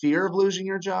Fear of losing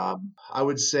your job? I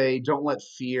would say don't let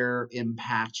fear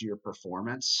impact your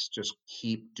performance. Just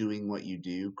keep doing what you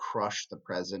do, crush the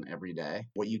present every day.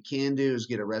 What you can do is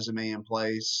get a resume in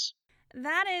place.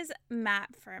 That is Matt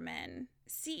Furman,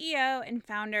 CEO and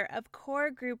founder of Core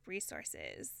Group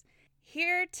Resources.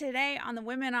 Here today on the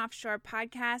Women Offshore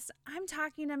podcast, I'm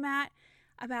talking to Matt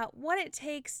about what it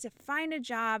takes to find a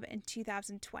job in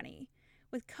 2020.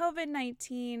 With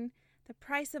COVID-19, the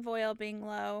price of oil being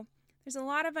low, there's a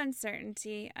lot of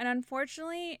uncertainty, and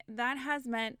unfortunately, that has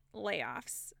meant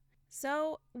layoffs.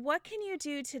 So, what can you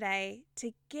do today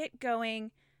to get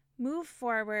going, move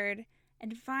forward,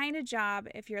 and find a job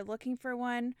if you're looking for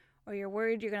one or you're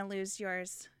worried you're going to lose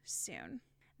yours soon?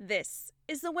 This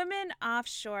is the Women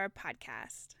Offshore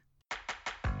podcast.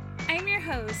 I'm your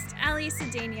host, Ali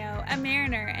Cedeno, a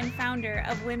mariner and founder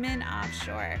of Women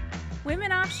Offshore.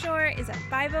 Women Offshore is a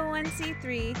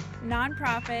 501c3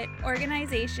 nonprofit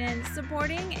organization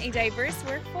supporting a diverse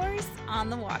workforce on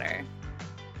the water.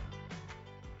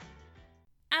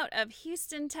 Out of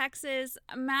Houston, Texas,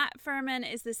 Matt Furman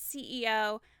is the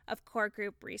CEO of Core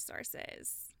Group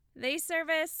Resources. They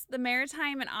service the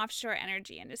maritime and offshore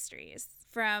energy industries.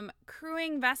 From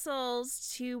crewing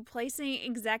vessels to placing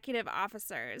executive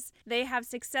officers, they have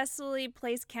successfully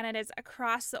placed candidates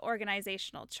across the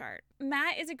organizational chart.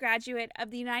 Matt is a graduate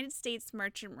of the United States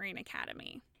Merchant Marine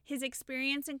Academy. His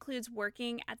experience includes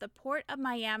working at the Port of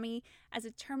Miami as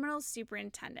a terminal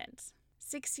superintendent,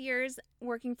 6 years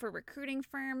working for recruiting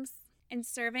firms, and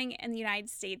serving in the United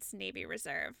States Navy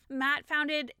Reserve. Matt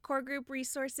founded Core Group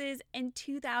Resources in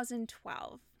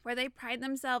 2012, where they pride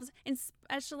themselves in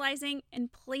specializing in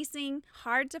placing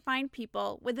hard-to-find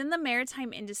people within the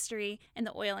maritime industry and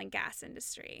the oil and gas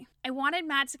industry. I wanted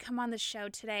Matt to come on the show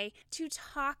today to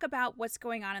talk about what's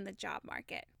going on in the job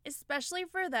market, especially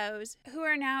for those who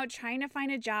are now trying to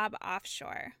find a job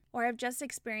offshore or have just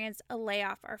experienced a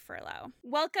layoff or furlough.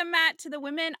 Welcome, Matt, to the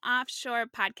Women Offshore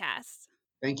podcast.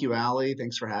 Thank you, Ali.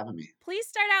 Thanks for having me. Please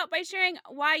start out by sharing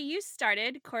why you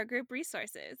started Core Group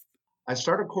Resources. I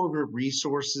started Core Group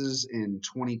Resources in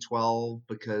 2012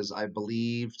 because I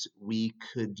believed we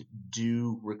could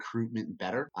do recruitment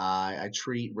better. I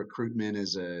treat recruitment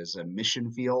as a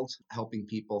mission field, helping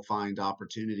people find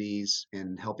opportunities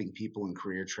and helping people in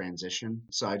career transition.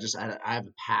 So I have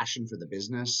a passion for the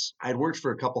business. I'd worked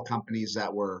for a couple companies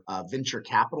that were venture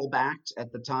capital backed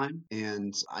at the time,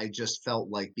 and I just felt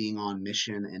like being on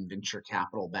mission and venture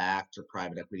capital backed or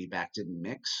private equity backed didn't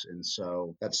mix. And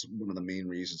so that's one of the main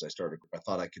reasons I started. I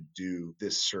thought I could do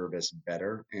this service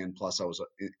better, and plus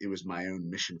it was my own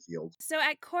mission field. So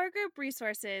at Core Group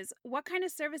Resources, what kind of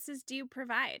services do you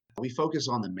provide? We focus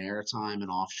on the maritime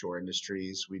and offshore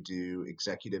industries. We do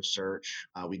executive search.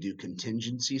 We do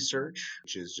contingency search,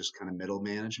 which is just kind of middle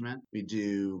management. We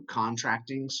do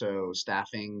contracting, so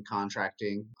staffing,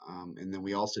 contracting, and then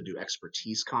we also do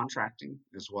expertise contracting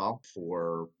as well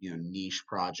for niche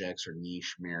projects or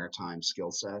niche maritime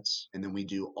skill sets. And then we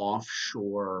do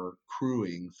offshore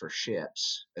crewing for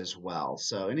ships as well.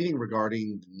 So anything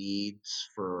regarding the needs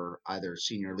for either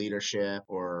senior leadership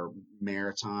or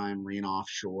maritime, marine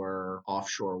offshore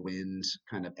wind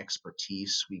kind of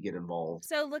expertise, we get involved.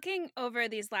 So looking over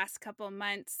these last couple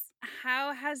months,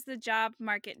 how has the job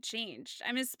market changed?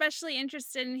 I'm especially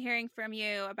interested in hearing from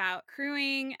you about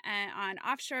crewing on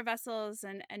offshore vessels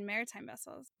and maritime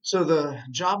vessels. So the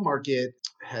job market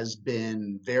has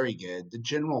been very good. The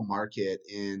general market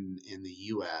in the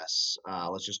U.S.,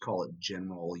 let's just call it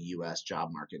general U.S. job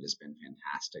market, has been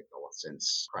fantastic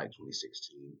since probably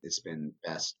 2016. It's been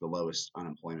the lowest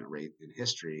unemployment rate in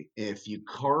history. If you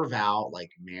carve out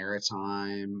like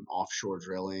maritime, offshore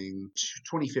drilling,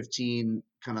 2015,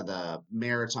 kind of the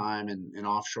maritime and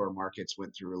offshore markets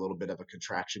went through a little bit of a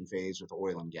contraction phase with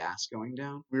oil and gas going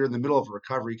down. We were in the middle of a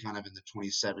recovery kind of in the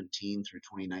 2017 through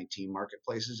 2019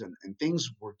 marketplaces, and things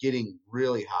were getting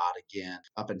really hot again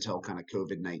up until kind of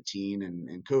COVID-19.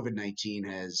 And COVID-19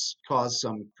 has caused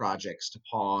some projects to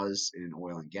pause in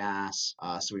oil and gas.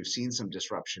 So we've seen some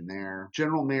disruption there.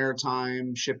 General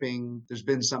maritime shipping, there's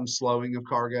been some slowing of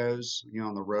cargoes,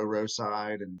 on the ro-ro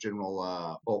side and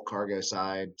general bulk cargo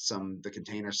side. The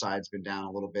container side's been down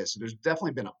a little bit. So there's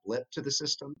definitely been a blip to the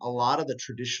system. A lot of the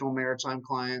traditional maritime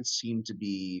clients seem to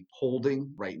be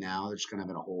holding right now. They're just kind of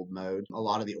in a hold mode. A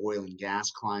lot of the oil and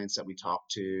gas clients that we talk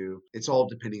to, it's all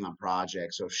depending on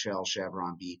projects. So if Shell,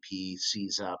 Chevron, BP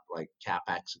sees up like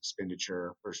CapEx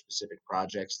expenditure for specific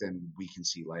projects, then we can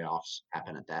see layoffs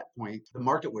happen at that point. The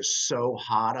market was so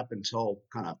hot up until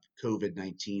kind of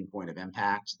COVID-19 point of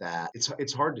impact that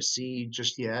it's hard to see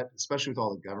just yet, especially with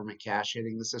all the government cash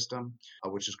hitting the system,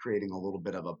 which is creating a little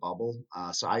bit of a bubble.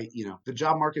 The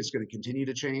job market is going to continue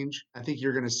to change. I think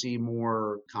you're going to see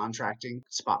more contracting,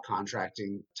 spot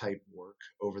contracting type work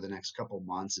over the next couple of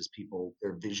months as people,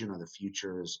 their vision of the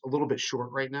future is a little bit short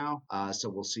right now. So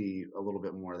we'll see a little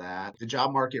bit more of that. The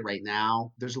job market right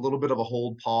now, there's a little bit of a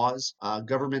hold pause.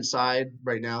 Government side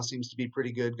right now seems to be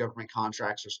pretty good. Government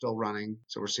contracts are still running.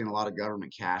 So we're seeing a lot of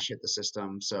government cash hit the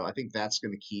system. So I think that's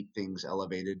going to keep things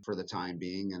elevated for the time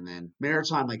being. And then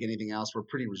maritime, like anything else, we're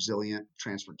pretty resilient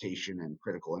transportation and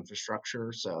critical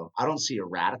infrastructure. So I don't see a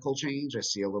radical change. I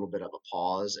see a little bit of a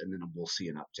pause, and then we'll see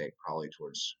an uptake probably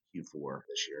towards Q4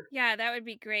 this year. Yeah, that would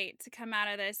be great to come out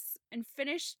of this and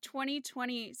finish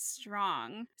 2020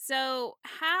 strong. So,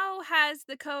 how has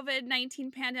the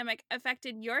COVID-19 pandemic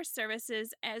affected your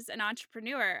services as an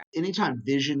entrepreneur? Anytime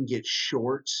vision gets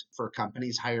short for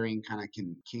companies, hiring kind of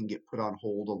can get put on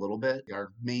hold a little bit.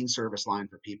 Our main service line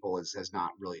for people has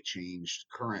not really changed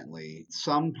currently.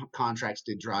 Some contracts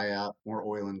did dry up, more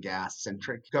oil and gas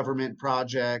centric. Government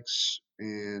projects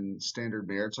and standard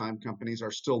maritime companies are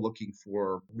still looking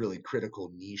for really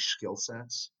critical niche skill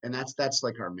sets, and that's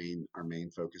like our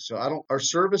main focus. So I don't our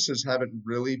services haven't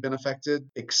really been affected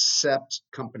except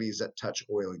companies that touch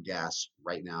oil and gas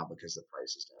right now because the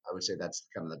price is down. I would say that's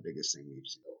kind of the biggest thing we've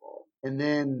seen overall. And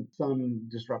then some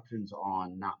disruptions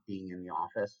on not being in the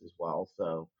office as well.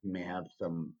 So you may have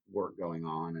some work going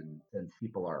on, and since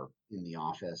people are in the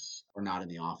office or not in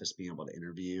the office, being able to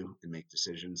interview and make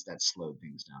decisions, that slowed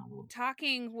things down a little bit.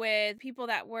 Talking with people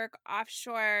that work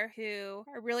offshore who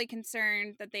are really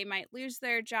concerned that they might lose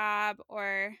their job,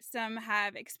 or some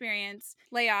have experienced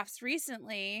layoffs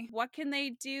recently, what can they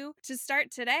do to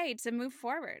start today to move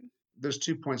forward? There's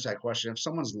 2 points to that question. If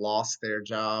someone's lost their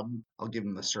job, I'll give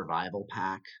them the survival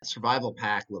pack. Survival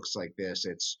pack looks like this.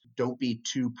 It's don't be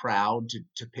too proud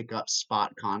to pick up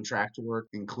spot contract work,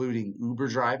 including Uber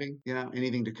driving,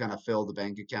 anything to kind of fill the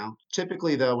bank account.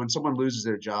 Typically, though, when someone loses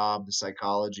their job, the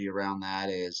psychology around that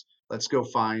is let's go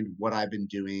find what I've been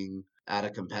doing at a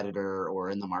competitor or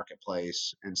in the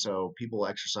marketplace. And so people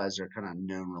exercise their kind of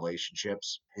known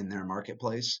relationships in their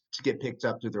marketplace to get picked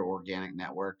up through their organic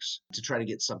networks to try to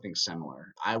get something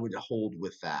similar. I would hold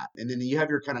with that. And then you have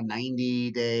your kind of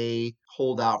 90-day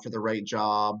hold out for the right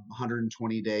job,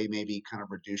 120-day maybe kind of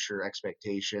reduce your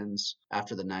expectations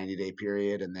after the 90-day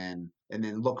period, and then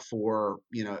look for,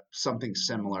 something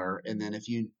similar. And then if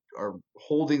you are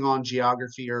holding on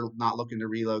geography or not looking to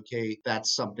relocate,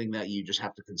 that's something that you just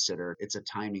have to consider. It's a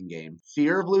timing game.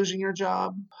 Fear of losing your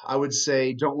job, I would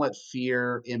say don't let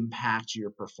fear impact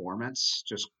your performance.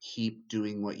 Just keep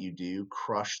doing what you do,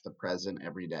 crush the present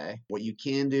every day. What you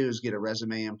can do is get a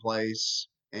resume in place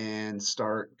and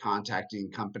start contacting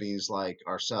companies like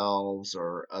ourselves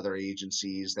or other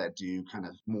agencies that do kind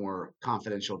of more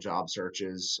confidential job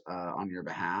searches on your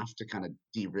behalf to kind of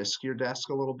de-risk your desk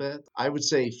a little bit. I would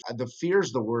say the fear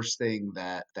is the worst thing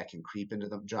that can creep into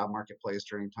the job marketplace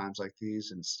during times like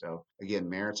these. And so again,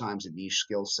 maritime's a niche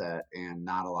skill set and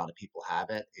not a lot of people have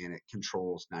it, and it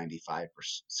controls 95%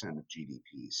 of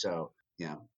GDP. So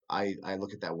I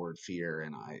look at that word fear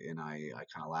and I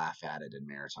kind of laugh at it in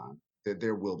maritime.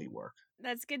 There will be work.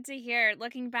 That's good to hear.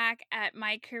 Looking back at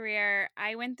my career,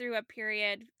 I went through a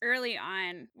period early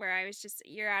on where I was just a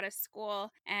year out of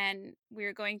school and we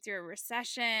were going through a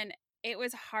recession. It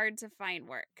was hard to find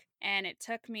work. And it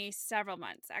took me several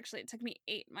months. Actually, it took me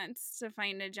 8 months to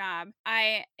find a job.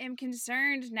 I am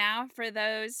concerned now for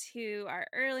those who are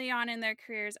early on in their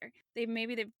careers, or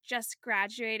they've just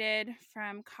graduated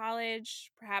from college,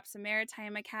 perhaps a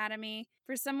maritime academy.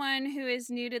 For someone who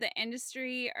is new to the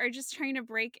industry or just trying to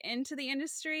break into the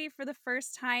industry for the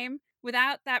first time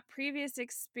without that previous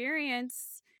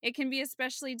experience, it can be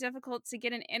especially difficult to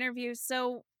get an interview.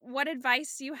 So, what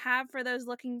advice do you have for those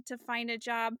looking to find a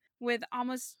job with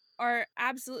almost or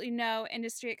absolutely no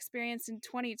industry experience in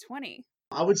 2020?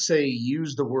 I would say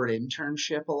use the word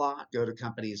internship a lot. Go to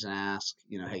companies and ask,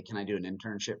 hey, can I do an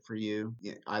internship for you?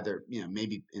 Yeah, either,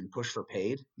 maybe and push for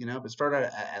paid, but start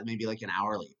at maybe like an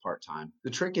hourly part time.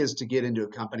 The trick is to get into a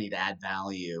company to add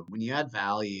value. When you add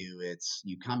value, it's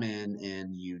you come in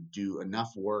and you do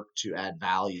enough work to add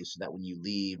value so that when you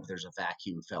leave, there's a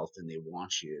vacuum felt and they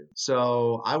want you.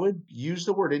 So I would use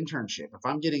the word internship. If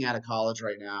I'm getting out of college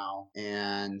right now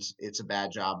and it's a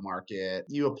bad job market,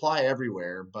 you apply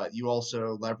everywhere, but you also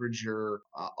also leverage your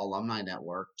alumni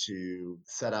network to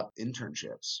set up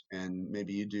internships. And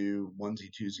maybe you do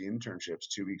onesie twosie internships,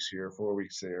 2 weeks here, 4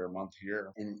 weeks there, a month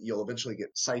here, and you'll eventually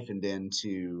get siphoned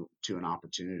into an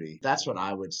opportunity. That's what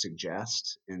I would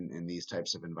suggest in these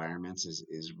types of environments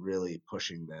is really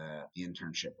pushing the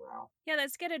internship route. Yeah,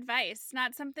 that's good advice.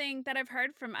 Not something that I've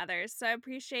heard from others. So I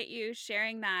appreciate you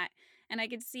sharing that. And I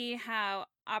could see how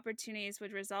opportunities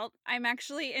would result. I'm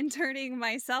actually interning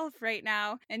myself right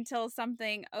now until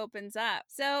something opens up.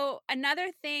 So, another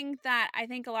thing that I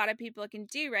think a lot of people can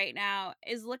do right now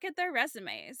is look at their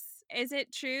resumes. Is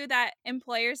it true that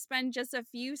employers spend just a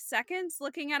few seconds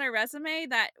looking at a resume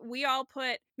that we all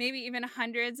put maybe even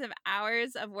hundreds of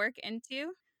hours of work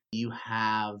into? You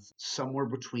have somewhere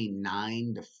between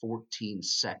 9 to 14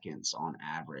 seconds on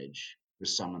average with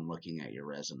someone looking at your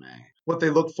resume. What they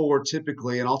look for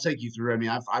typically, and I'll take you through, I mean,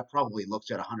 I've probably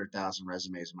looked at 100,000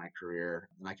 resumes in my career,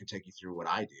 and I can take you through what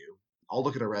I do. I'll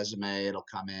look at a resume, it'll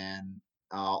come in.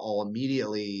 I'll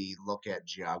immediately look at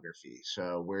geography.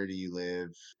 So, where do you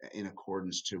live in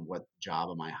accordance to what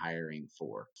job am I hiring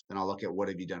for? Then I'll look at what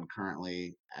have you done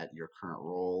currently at your current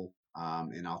role,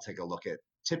 and I'll take a look at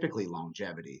typically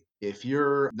longevity. If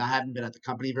you're not haven't been at the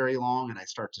company very long and I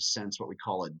start to sense what we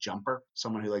call a jumper,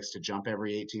 someone who likes to jump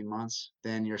every 18 months,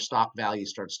 then your stock value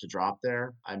starts to drop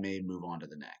there. I may move on to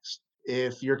the next.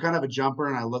 If you're kind of a jumper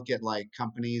and I look at like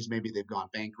companies, maybe they've gone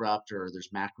bankrupt or there's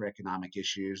macroeconomic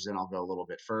issues, then I'll go a little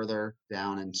bit further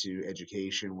down into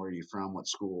education. Where are you from? What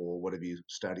school? What have you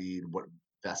studied? What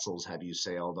vessels have you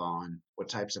sailed on? What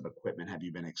types of equipment have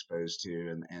you been exposed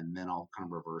to? And then I'll kind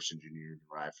of reverse engineer and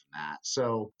derive from that.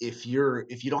 So if you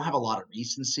don't have a lot of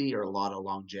recency or a lot of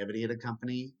longevity at a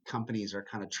company, companies are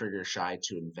kind of trigger shy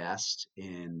to invest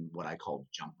in what I call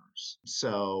jumpers.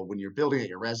 So when you're building out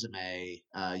your resume,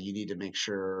 you need to make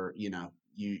sure,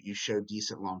 you show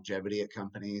decent longevity at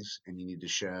companies, and you need to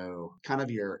show kind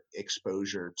of your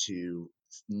exposure to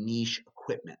niche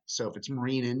equipment. So if it's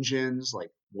marine engines like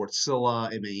Wärtsilä,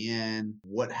 MAN,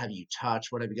 what have you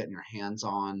touched? What have you gotten your hands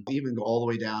on? Even go all the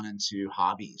way down into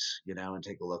hobbies, and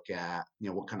take a look at,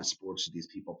 what kind of sports did these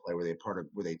people play? Were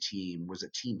they team? Was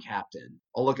it team captain?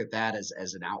 I'll look at that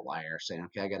as an outlier, saying,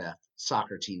 okay, I got a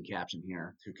soccer team captain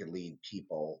here who can lead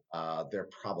people. They're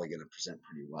probably going to present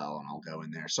pretty well, and I'll go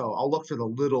in there. So I'll look for the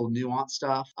little nuanced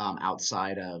stuff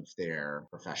outside of their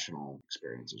professional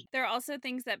experiences. There are also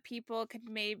things that people could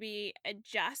maybe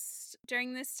adjust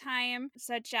during this time,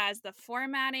 such as the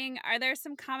formatting. Are there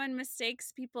some common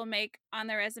mistakes people make on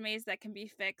their resumes that can be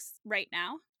fixed right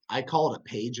now? I call it a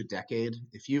page a decade.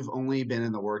 If you've only been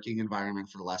in the working environment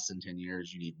for less than 10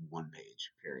 years, you need one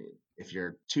page, period. If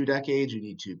you're 2 decades, you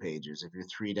need 2 pages. If you're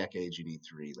 3 decades, you need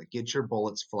three. Like, get your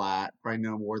bullets flat, probably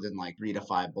no more than like 3 to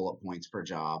 5 bullet points per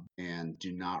job, and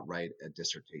do not write a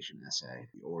dissertation essay,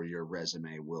 or your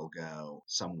resume will go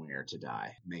somewhere to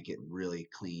die. Make it really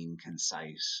clean,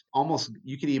 concise. Almost,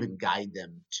 you could even guide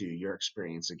them to your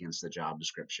experience against the job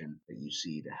description that you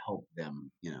see to help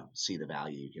them, see the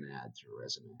value you can add through a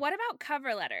resume. What about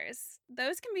cover letters?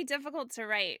 Those can be difficult to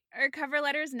write. Are cover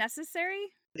letters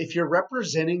necessary? If you're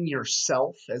representing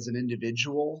yourself as an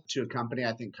individual to a company,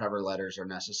 I think cover letters are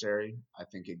necessary. I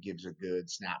think it gives a good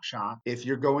snapshot. If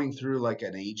you're going through like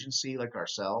an agency like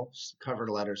ourselves, cover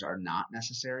letters are not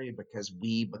necessary because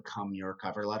we become your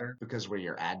cover letter because we're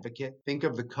your advocate. Think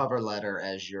of the cover letter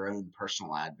as your own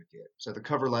personal advocate. So the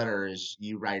cover letter is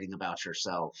you writing about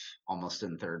yourself almost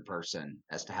in third person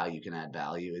as to how you can add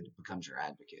value. It becomes your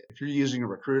advocate. If you're using a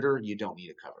recruiter, you don't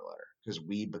need a cover letter because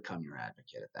we become your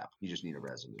advocate at that point. You just need a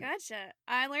resume. Gotcha.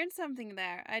 I learned something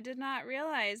there. I did not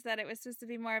realize that it was supposed to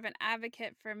be more of an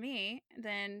advocate for me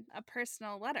than a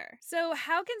personal letter. So,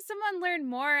 how can someone learn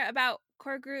more about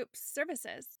Core Group's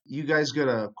services? You guys go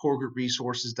to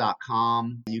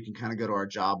coregroupresources.com. You can kind of go to our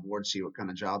job board, see what kind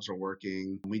of jobs are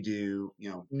working. We do,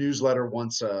 newsletter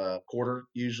once a quarter,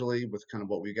 usually, with kind of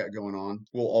what we got going on.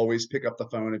 We'll always pick up the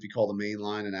phone if you call the main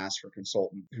line and ask for a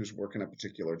consultant who's working a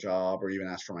particular job, or even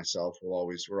ask for myself. We're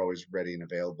always ready and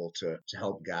available to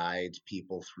help guide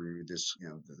people through this,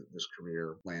 this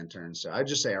career lantern. So I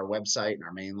just say our website and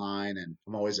our main line, and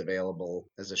I'm always available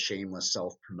as a shameless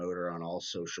self promoter on all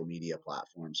social media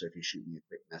platforms. So if you shoot me a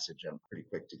quick message, I'm pretty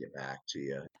quick to get back to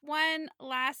you. One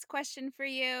last question for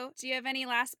you. Do you have any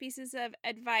last pieces of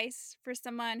advice for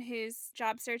someone who's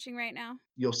job searching right now?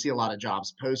 You'll see a lot of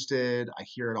jobs posted. I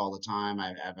hear it all the time.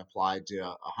 I've applied to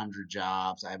 100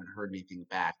 jobs. I haven't heard anything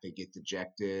back. They get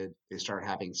dejected. They start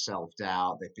having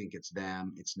self-doubt. They think it's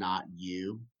them. It's not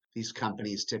you. These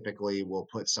companies typically will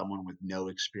put someone with no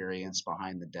experience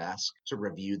behind the desk to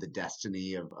review the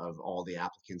destiny of all the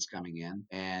applicants coming in.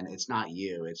 And it's not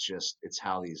you, it's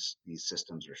how these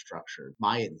systems are structured.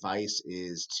 My advice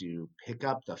is to pick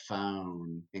up the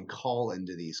phone and call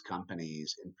into these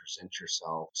companies and present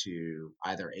yourself to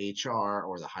either HR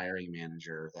or the hiring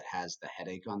manager that has the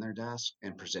headache on their desk,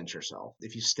 and present yourself.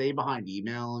 If you stay behind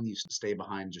email and you stay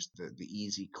behind just the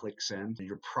easy click send,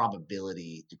 your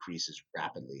probability decreases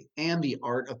rapidly. And the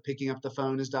art of picking up the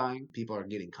phone is dying. People are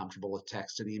getting comfortable with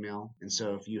text and email. And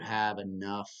so if you have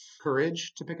enough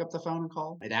courage to pick up the phone and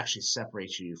call, it actually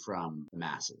separates you from the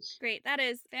masses. Great. That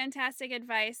is fantastic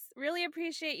advice. Really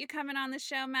appreciate you coming on the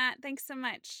show, Matt. Thanks so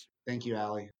much. Thank you,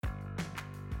 Allie.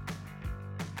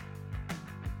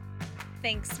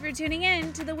 Thanks for tuning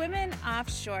in to the Women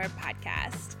Offshore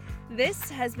podcast. This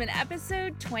has been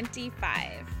episode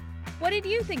 25. What did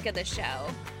you think of the show?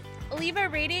 Leave a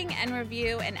rating and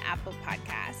review in Apple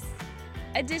Podcasts.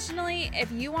 Additionally,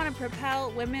 if you want to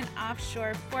propel Women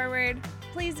Offshore forward,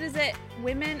 please visit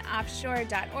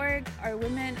womenoffshore.org or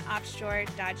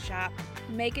womenoffshore.shop,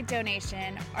 make a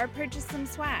donation, or purchase some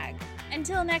swag.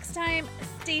 Until next time,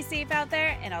 stay safe out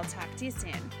there, and I'll talk to you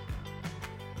soon.